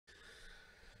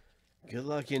Good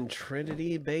luck in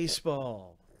Trinity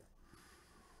baseball.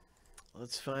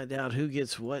 Let's find out who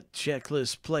gets what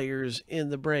checklist players in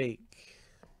the break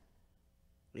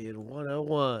in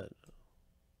 101.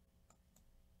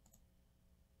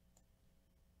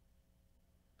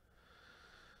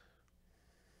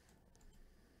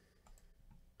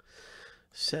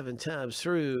 Seven times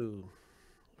through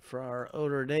for our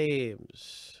owner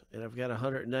names. And I've got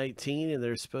 119, and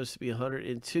there's supposed to be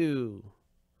 102.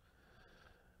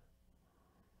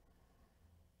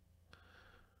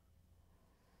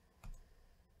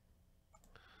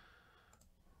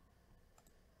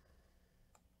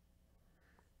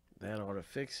 That ought to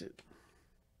fix it.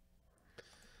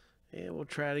 And we'll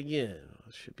try it again.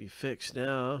 It should be fixed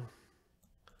now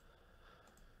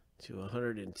to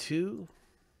 102.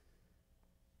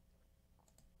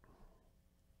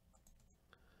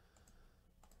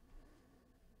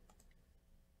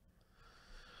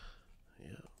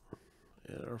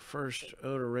 And our first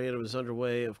owner random is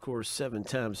underway, of course, 7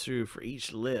 times through for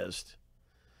each list.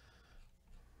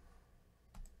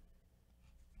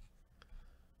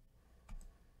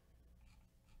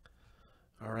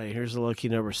 All right, here's the lucky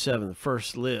number 7. The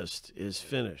first list is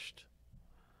finished.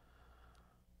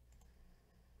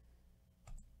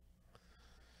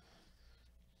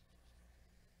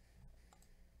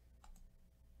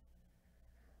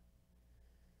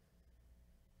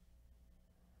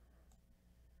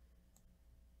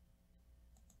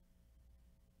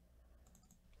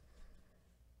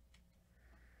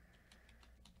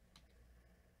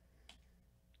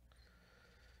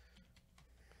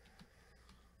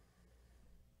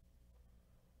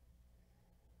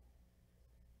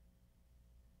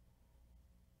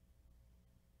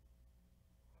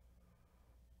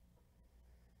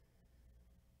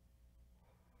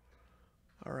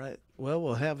 All right. Well,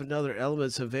 we'll have another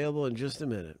Elements available in just a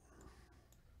minute.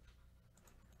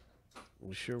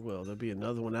 We sure will. There'll be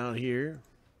another one out here.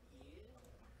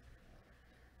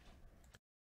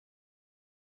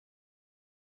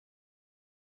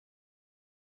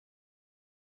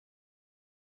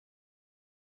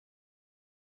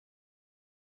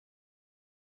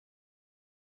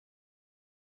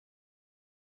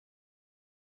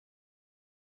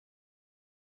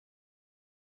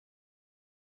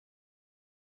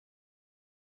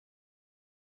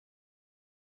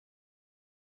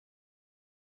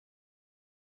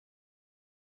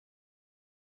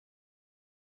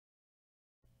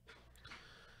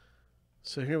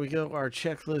 So here we go, our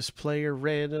checklist player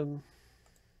random.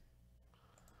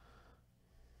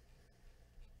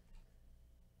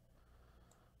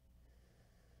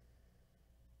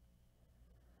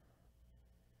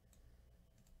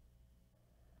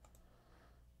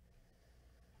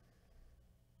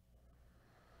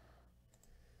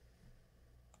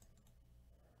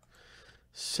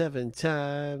 Seven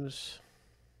times.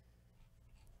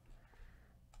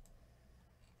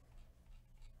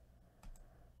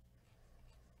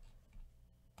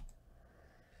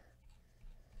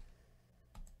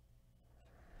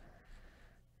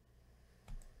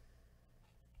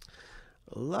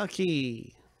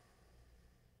 Lucky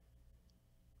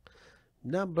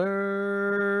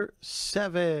number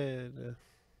 7.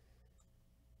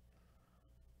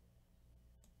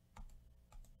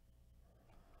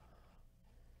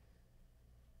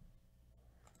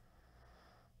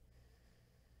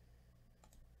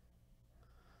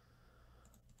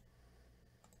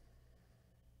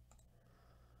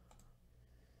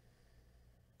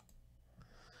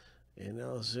 And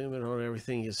I'll zoom in on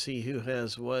everything. You see who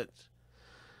has what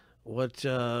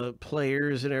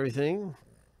players and everything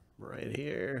right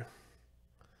here.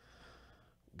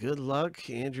 Good luck,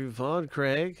 Andrew Von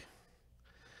Craig,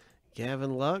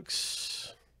 Gavin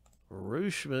Lux,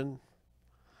 Rooshman,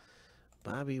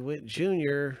 Bobby Witt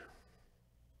Jr.,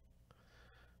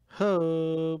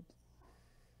 Hope,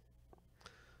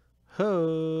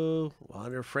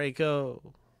 Wander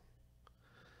Franco,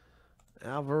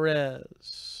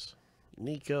 Alvarez,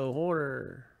 Nico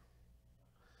Horner.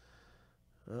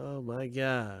 Oh my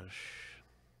gosh.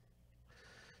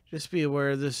 Just be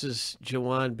aware this is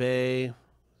Jawan Bay.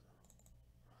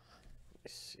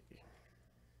 Let's see.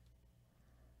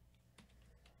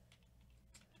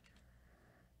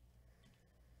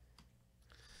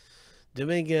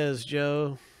 Dominguez,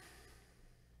 Joe.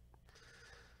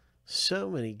 So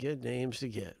many good names to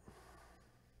get.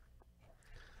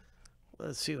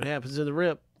 Let's see what happens in the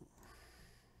rip.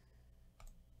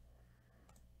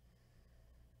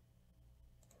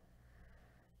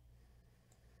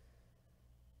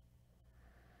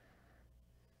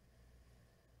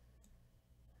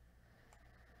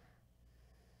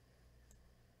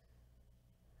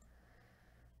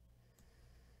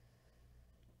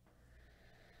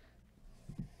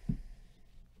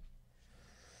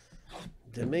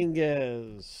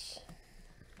 Dominguez.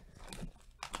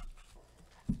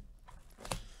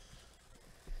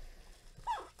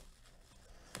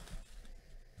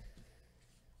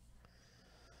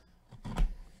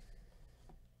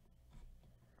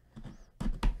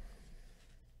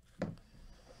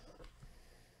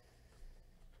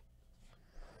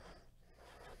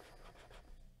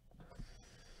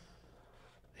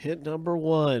 Hit number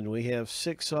 1. We have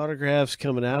 6 autographs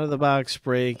coming out of the box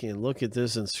break. And look at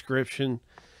this inscription.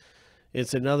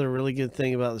 It's another really good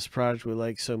thing about this project we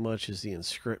like so much is the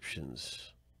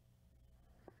inscriptions.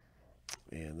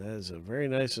 And that is a very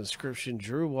nice inscription.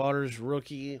 Drew Waters,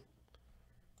 rookie,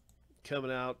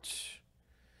 coming out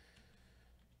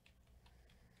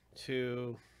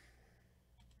to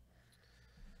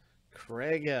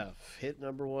Craig F. Hit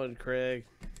number 1, Craig.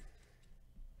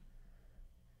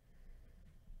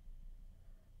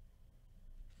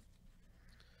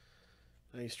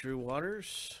 Nice Drew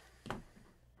Waters.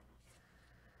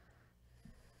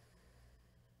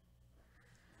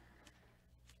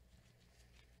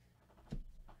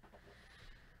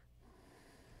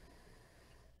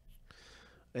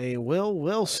 A Will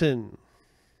Wilson.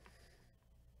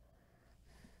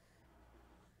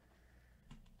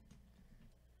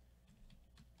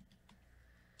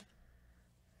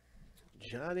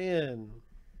 John N.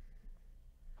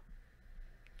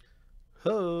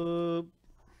 Hope.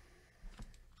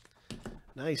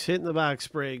 Nice hit in the box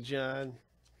break, John.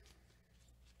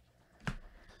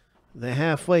 The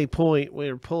halfway point,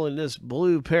 we're pulling this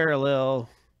blue parallel,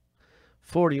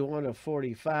 41 of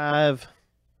 45.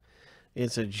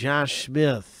 It's a Josh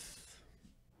Smith.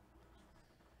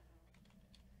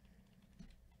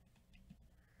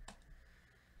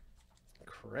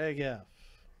 Craig F.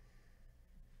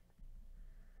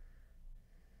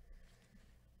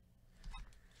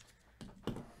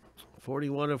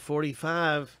 '41 of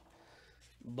 45.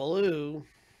 Blue.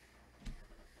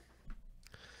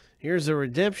 Here's a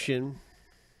redemption.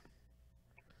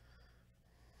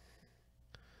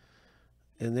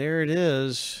 And there it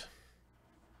is.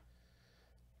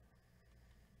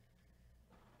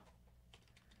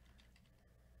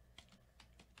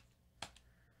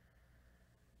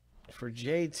 For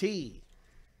JT.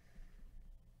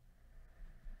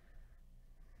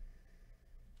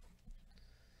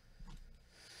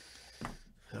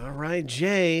 All right,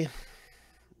 Jay.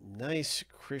 Nice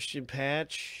Christian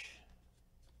patch.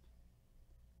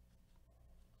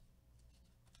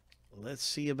 Let's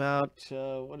see about,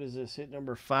 what is this, hit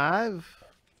number 5?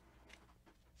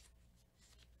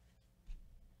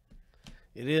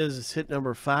 It is. It's hit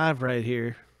number 5 right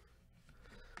here.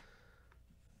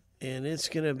 And it's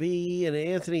going to be an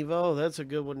Anthony Vo. That's a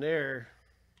good one there.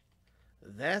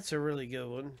 That's a really good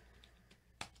one.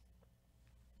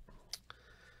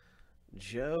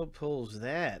 Joe pulls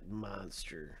that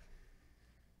monster.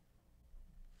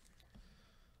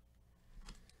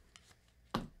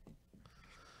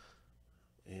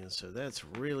 And so that's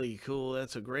really cool.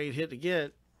 That's a great hit to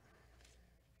get.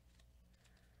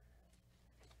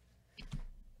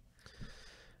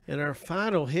 And our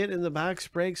final hit in the box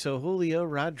break, so Julio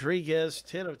Rodriguez,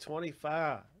 10 of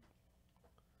 25.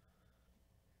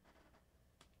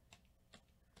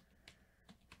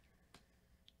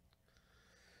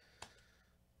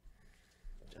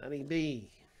 Johnny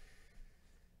B.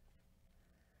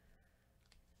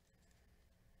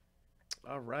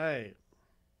 All right.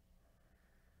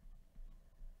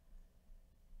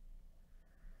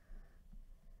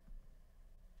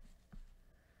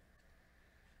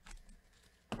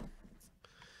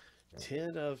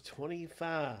 $10 of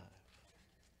 25.